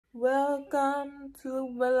Welcome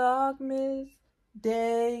to VLOGMAS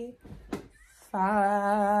Day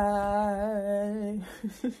 5.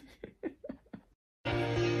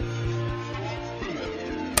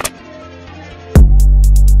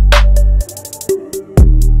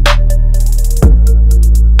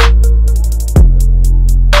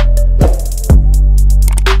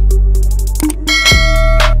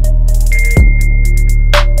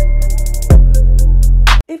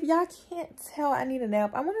 If y'all can't tell, I need a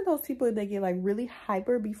nap. I'm one of those people that get like really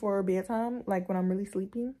hyper before bedtime, like when I'm really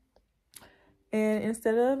sleepy. And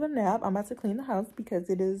instead of a nap, I'm about to clean the house because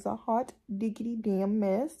it is a hot diggity damn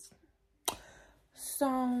mess. So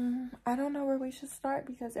I don't know where we should start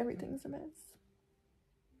because everything's a mess.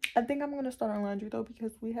 I think I'm gonna start on laundry though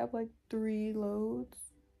because we have like 3 loads.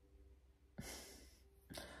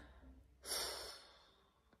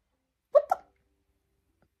 What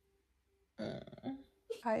the?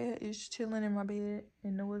 Kaya is chilling in my bed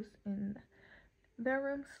and Noah's in their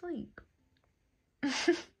room sleep. I'll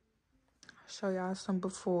show y'all some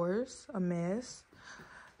befores. A mess.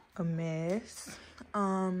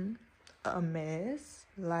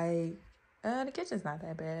 Like, the kitchen's not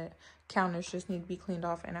that bad. Counters just need to be cleaned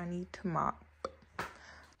off and I need to mop.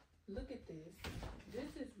 Look at this.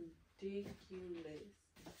 This is ridiculous.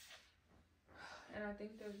 And I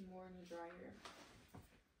think there's more in the dryer.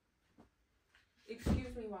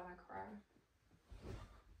 Excuse me while I cry.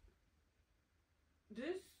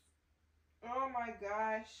 This, oh my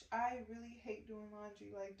gosh, I really hate doing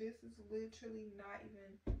laundry. Like, this is literally not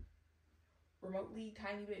even remotely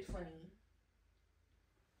tiny bit funny.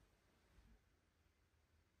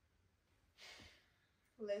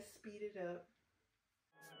 Let's speed it up.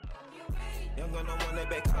 Young gun, no one that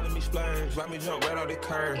back calling me splurge. Ride me jump right off the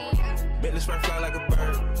curb. Business run fly like a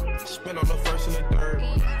bird. Spin on the first and the third.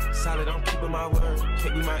 Solid, I'm keeping my word.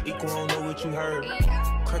 Can't be my equal, I don't know what you heard.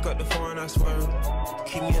 Crack up the foreign, I swerve.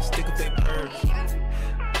 Keep me a stick if they purge.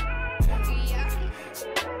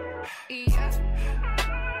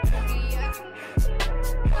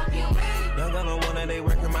 Young gun, no one that they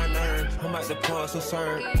working my nerves. I'm about to pause and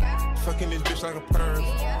serve. Fucking this bitch like a perm.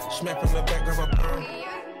 Smack from the back of a perm.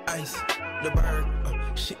 Ice, the bird,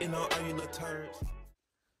 shitting on all you little turds.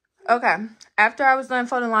 Okay, after I was done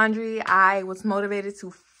folding laundry, I was motivated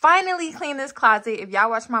to finally clean this closet. If y'all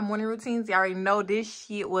watch my morning routines, y'all already know this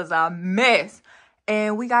shit was a mess.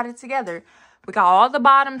 And we got it together. We got all the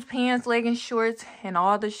bottoms, pants, leggings, shorts, and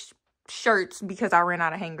all the shirts because I ran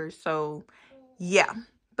out of hangers. So, yeah.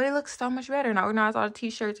 But it looks so much better. And I organized all the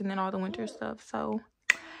t-shirts and then all the winter stuff. So,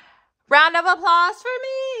 round of applause for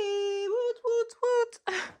me. Woot, woot, woot.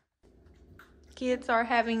 Kids are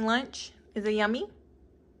having lunch. Is it yummy?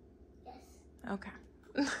 Yes. Okay.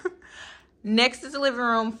 Next is the living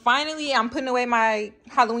room. Finally, I'm putting away my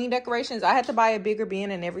Halloween decorations. I had to buy a bigger bin,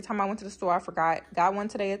 and every time I went to the store, I forgot. Got one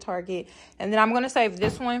today at Target. And then I'm going to save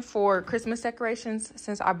this one for Christmas decorations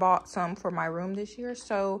since I bought some for my room this year.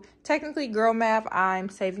 So, technically, girl math, I'm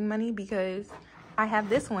saving money because I have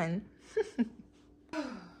this one.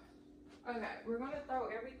 Okay, we're going to throw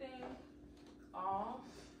everything off.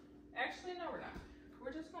 Actually, no, we're not.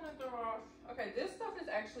 We're just going to throw off. Okay, this stuff is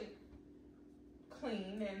actually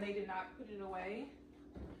clean and they did not put it away.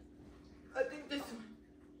 I think this one.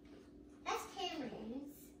 That's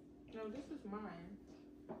Cameron's. No, this is mine.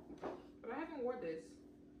 But I haven't worn this.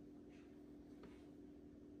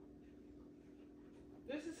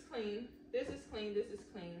 This is clean. This is clean. This is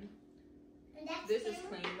clean. And that's This is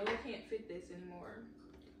Cameron? clean. No, we can't fit this anymore.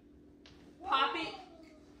 Pop it.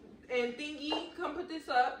 And Thingy, come put this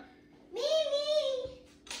up. Mimi!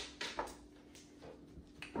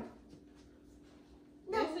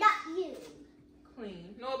 No, This is not you.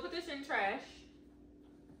 clean. No, put this in trash.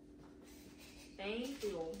 Thank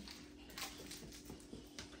you.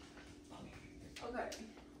 Okay.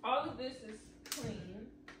 All of this is clean.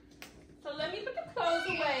 So let me put the clothes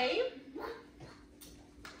away.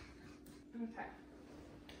 Okay.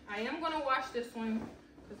 I am going to wash this one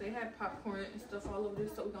because they had popcorn and stuff all over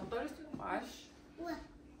this. So we're going to throw this in the wash. What?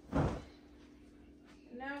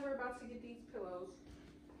 Now we're about to get these pillows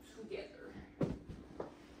together.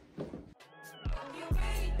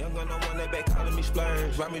 Young gun, no one that back calling me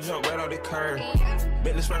splurge. Ride me jump right off the curb.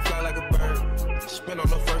 Business run fly like a bird. Spin on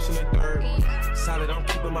the first and the third. Solid, I'm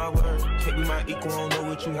keeping my word. Can't be my equal, I don't know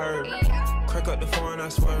what you heard. Crack up the foreign, I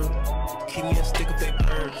swerve. Keep me a stick if they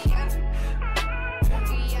purge.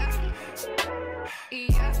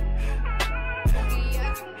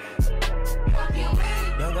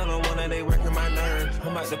 Young gun, no one that they working my nerves. I'm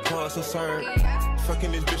about to pause and serve.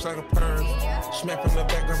 Fucking this bitch like a perm. Smack from the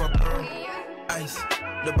back of a perm. Ice,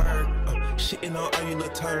 the bird, shitting on all you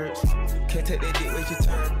little turds. Can't take that dick, wait your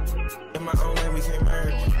turn. in my own lane, we can't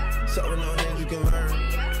merge. So with no hands, you can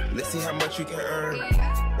learn. Let's see how much you can earn.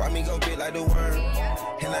 Why me go big like the worm?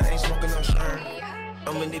 And I ain't smoking no sherm.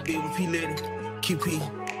 I'm in the beat with P. Litty,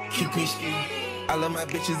 QP ski. I love my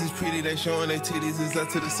bitches, it's pretty, they showing their titties, it's up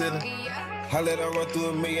to the ceiling. I let her run through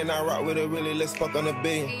a million, I rock with her really, let's fuck on a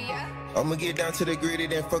billion. I'ma get down to the gritty,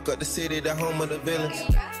 then fuck up the city, the home of the villains.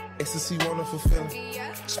 Ecstasy, wonderful feeling.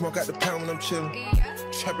 Smoke out the pound when I'm chillin'.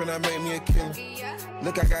 Trapping, I made me a killer.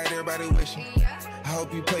 Look, I got everybody wishing. I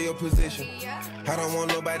hope you play your position. I don't want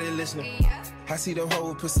nobody listening. I see the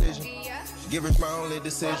whole precision. Give us my only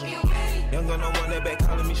decision. Young gun, no one that back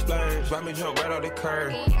calling me splurge. Ride me jump right off the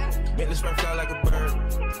curb. Make this man fly like a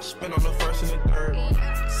bird. Spin on the first and the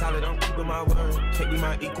third. Solid, I'm keeping my word. Can't be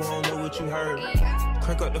my equal, I don't know what you heard.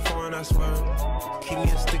 Crank up the phone, I swear. Keep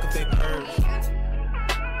me a stick if they purge.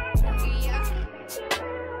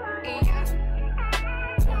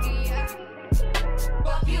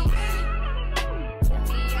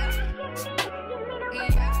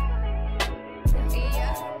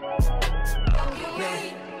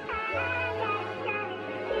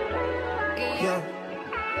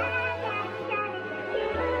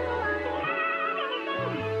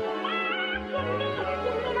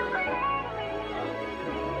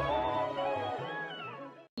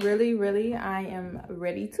 Really, I am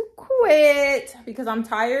ready to quit because I'm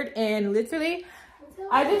tired, and literally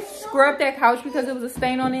I just scrubbed that couch because it was a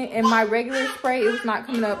stain on it, and my regular spray, it was not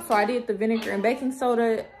coming up, so I did the vinegar and baking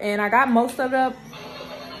soda, and I got most of it up,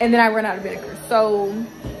 and then I ran out of vinegar. So,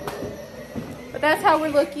 but that's how we're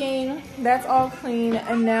looking. That's all clean,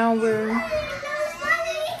 and now we're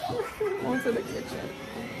on to the kitchen.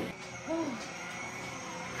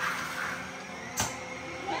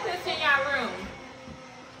 Get this in your room.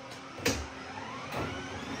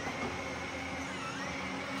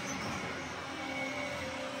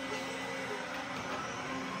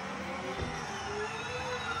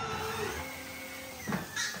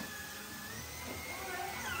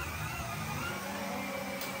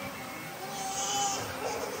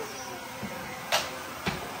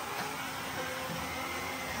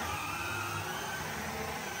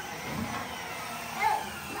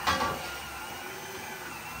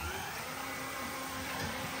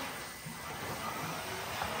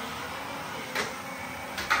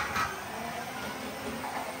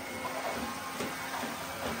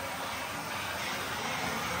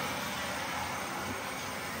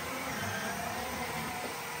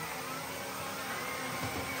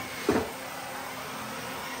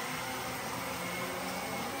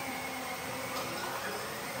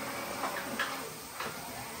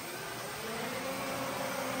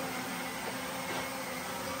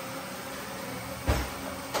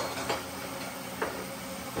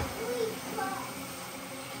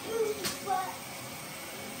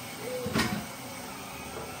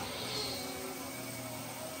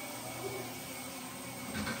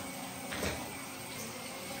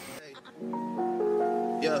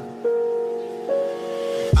 Yeah.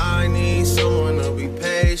 I need someone to be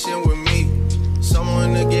patient with me.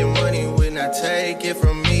 Someone to get money when I take it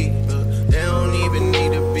from me. They don't even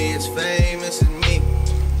need to be as famous as me.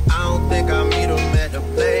 I don't think I meet them at the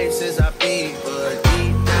places I be. But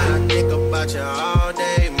deep down I think about you all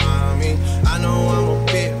day, mommy. I know I'm a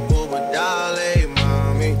pit bull, but darling,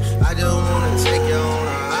 mommy, I just wanna take you on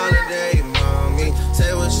a holiday, mommy.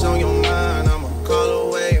 Say what's on your mind, I'ma call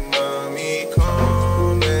away, mommy.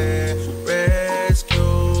 Come and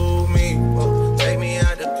rescue me. Oh, take me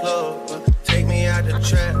out the club, take me out the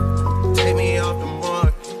trap, take me off the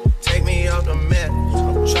market, take me off the map.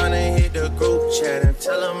 I'm tryna hit the group chat and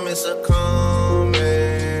tell them it's a come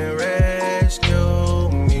and rescue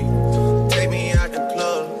me. Take me out the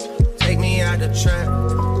club, take me out the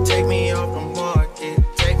trap, take me off the market,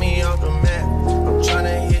 take me off the map. I'm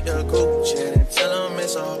tryna hit the group chat and tell them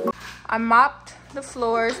it's a. I mopped the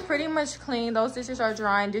floors, pretty much clean. Those dishes are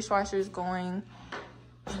drying, dishwasher is going.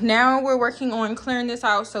 Now we're working on clearing this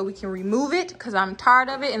out so we can remove it because I'm tired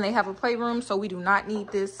of it, and they have a playroom, so we do not need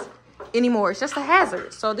this anymore. It's just a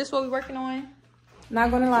hazard. So this is what we're working on.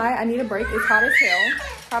 Not gonna lie, I need a break. It's hot as hell.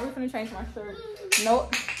 Probably gonna change my shirt.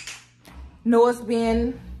 Nope. Noah's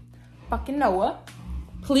being fucking Noah.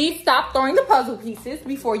 Please stop throwing the puzzle pieces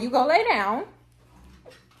before you go lay down.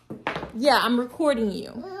 Yeah, I'm recording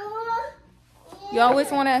you. You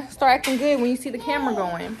always want to start acting good when you see the camera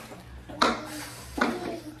going.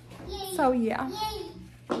 So yeah,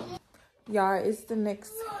 y'all, it's the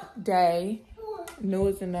next day.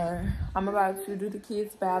 Noah's in there. I'm about to do the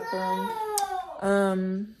kids' bathroom.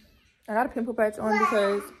 I got a pimple patch on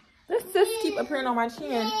because this just keep appearing on my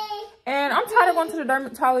chin, and I'm tired of going to the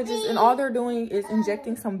dermatologist and all they're doing is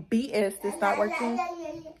injecting some BS that's not working.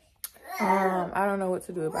 I don't know what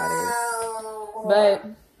to do about it. But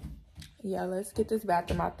yeah, let's get this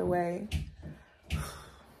bathroom out the way.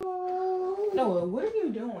 Noah, what are you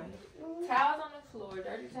doing? Towels on the floor,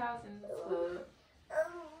 dirty towels in the tub.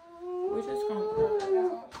 We're just gonna throw it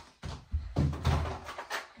out.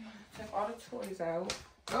 Take all the toys out.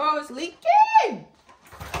 Oh, it's leaking!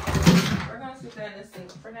 We're gonna sit that in the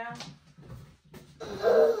sink for now.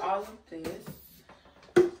 All of this.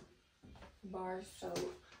 Bar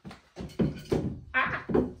soap. Ah!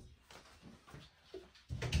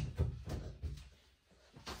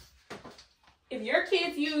 If your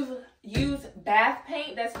kids use bath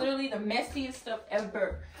paint, that's literally the messiest stuff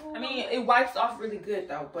ever. I mean, it wipes off really good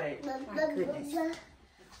though, but my goodness.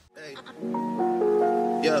 Hey.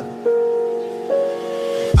 Yeah.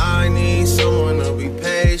 I need someone to be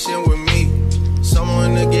patient with me.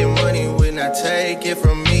 Someone to get money when I take it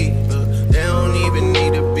from me. They don't even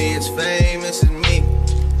need to be as famous as me.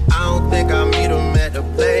 I don't think I meet them at the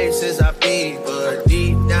places I be. But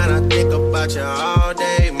deep down I think about you all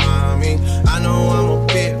day, mommy. I know I'm a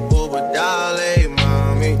pit bull, but darling,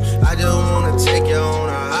 mommy. I just wanna take you on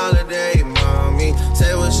a holiday, mommy.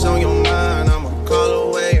 Say what's on your mind, I'ma call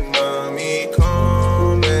away, mommy.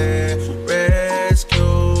 Come and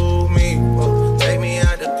rescue me. Take me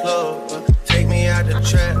out the club, take me out the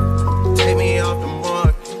trap. Take me off the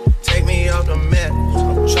market, take me off the map.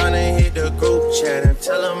 I'm tryna hit the group chat and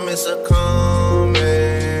tell them it's a come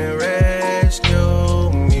and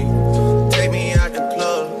rescue me. Take me out the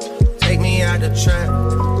club, take me out the trap.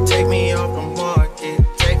 Take me off the market,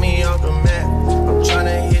 take me off the map. I'm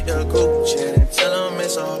tryna hit the group chat and tell them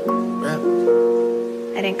it's all rap.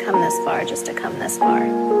 I didn't come this far just to come this far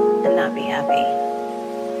and not be happy.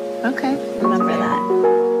 Okay. Remember that.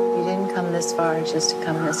 You didn't come this far just to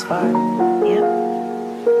come this far. Yep.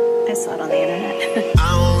 I saw it on the internet.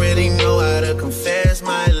 I don't really know how to confess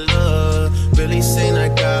my love. Really seem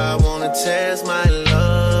like I wanna test my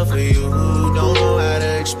love for you. Don't know how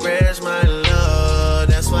to express my love.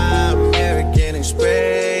 That's why I'm American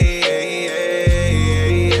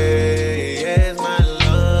Express my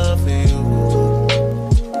love for you.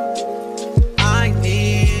 I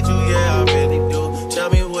need you, yeah, I really do. Tell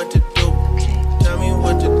me what to do. Tell me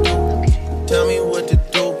what to do. Tell me what to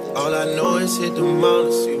do. All I know is hit the mall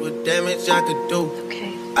and see what damage I could do.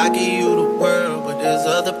 Okay. I give you the world, but there's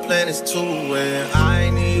other planets too. Where I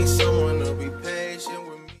need someone to be patient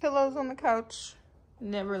with me. Pillows on the couch.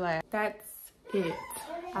 Never laugh. That's it.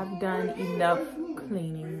 I've done enough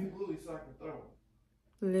cleaning.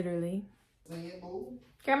 Literally.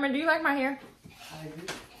 Cameron, do you like my hair?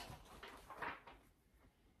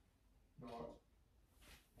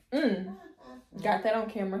 Got that on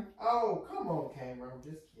camera. Oh, come on, camera. I'm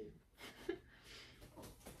just kidding.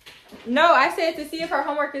 No, I said to see if her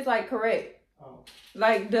homework is like correct. Oh,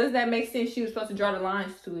 Like, does that make sense? She was supposed to draw the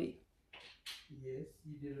lines to it. yes,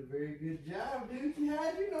 you did a very good job, dude.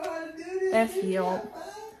 How'd you know how to do this? That's Dude, yo. you got 5